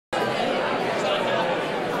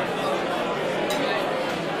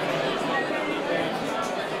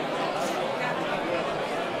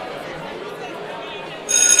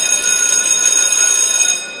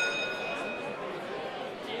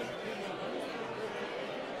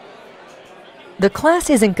The class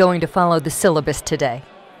isn't going to follow the syllabus today.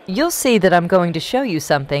 You'll see that I'm going to show you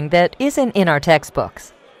something that isn't in our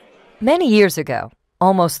textbooks. Many years ago,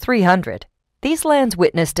 almost 300, these lands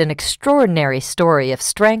witnessed an extraordinary story of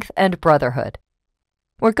strength and brotherhood.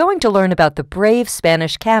 We're going to learn about the brave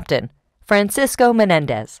Spanish captain, Francisco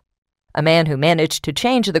Menéndez, a man who managed to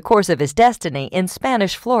change the course of his destiny in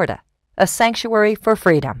Spanish Florida, a sanctuary for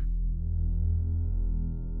freedom.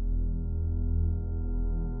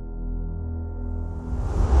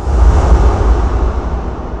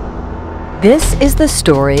 This is the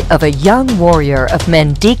story of a young warrior of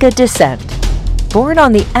Mandinka descent, born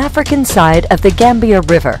on the African side of the Gambia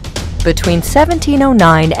River. Between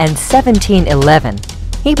 1709 and 1711,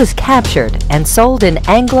 he was captured and sold in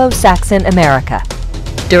Anglo-Saxon America,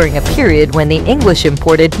 during a period when the English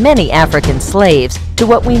imported many African slaves to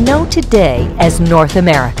what we know today as North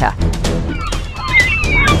America.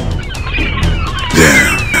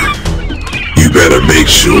 Damn, you better make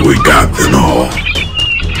sure we got them all.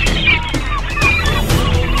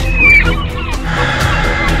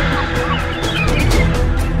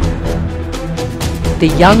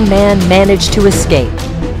 The young man managed to escape.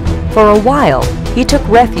 For a while, he took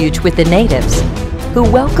refuge with the natives,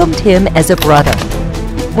 who welcomed him as a brother.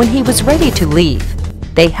 When he was ready to leave,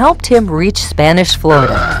 they helped him reach Spanish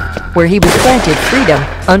Florida, where he was granted freedom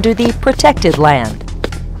under the protected land.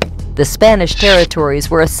 The Spanish territories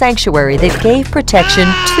were a sanctuary that gave protection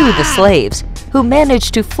to the slaves who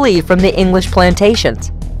managed to flee from the English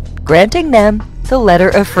plantations, granting them the letter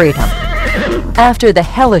of freedom. After the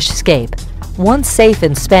hellish escape, once safe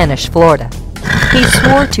in Spanish Florida, he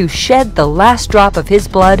swore to shed the last drop of his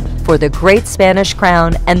blood for the great Spanish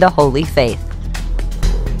crown and the Holy Faith.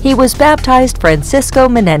 He was baptized Francisco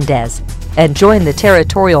Menéndez and joined the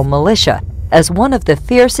territorial militia as one of the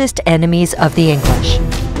fiercest enemies of the English.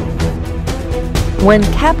 When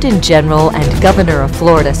Captain General and Governor of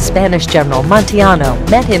Florida Spanish General Montano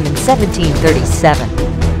met him in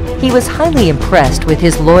 1737, he was highly impressed with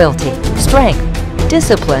his loyalty, strength,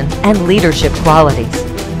 discipline, and leadership qualities.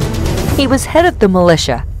 He was head of the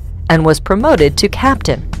militia and was promoted to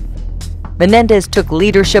captain. Menéndez took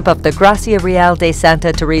leadership of the Gracia Real de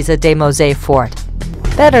Santa Teresa de Mosé Fort,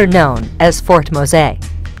 better known as Fort Mosé.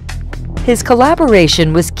 His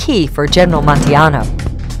collaboration was key for General Montano.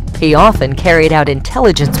 He often carried out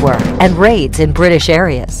intelligence work and raids in British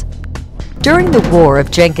areas. During the War of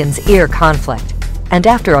Jenkins' Ear conflict, and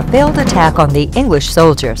after a failed attack on the English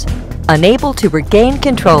soldiers, unable to regain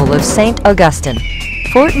control of St. Augustine,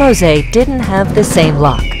 Fort Mosé didn't have the same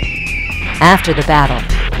luck. After the battle,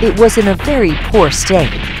 it was in a very poor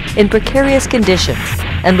state, in precarious conditions,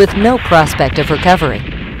 and with no prospect of recovery.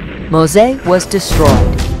 Mosé was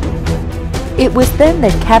destroyed. It was then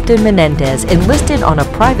that Captain Menéndez enlisted on a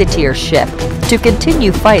privateer ship to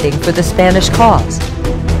continue fighting for the Spanish cause,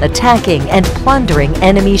 attacking and plundering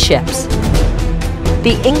enemy ships.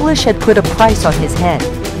 The English had put a price on his head,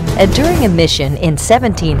 and during a mission in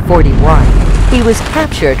 1741, he was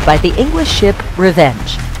captured by the English ship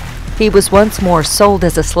Revenge. He was once more sold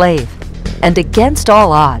as a slave, and against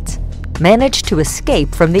all odds, managed to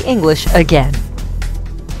escape from the English again.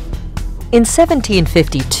 In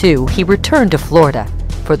 1752, he returned to Florida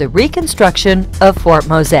for the reconstruction of Fort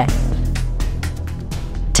Mosé.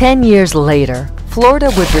 10 years later,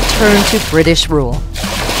 Florida would return to British rule.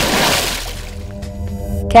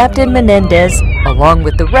 Captain Menéndez, along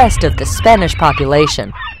with the rest of the Spanish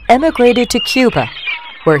population, emigrated to Cuba,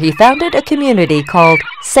 where he founded a community called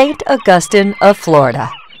St. Augustine of Florida.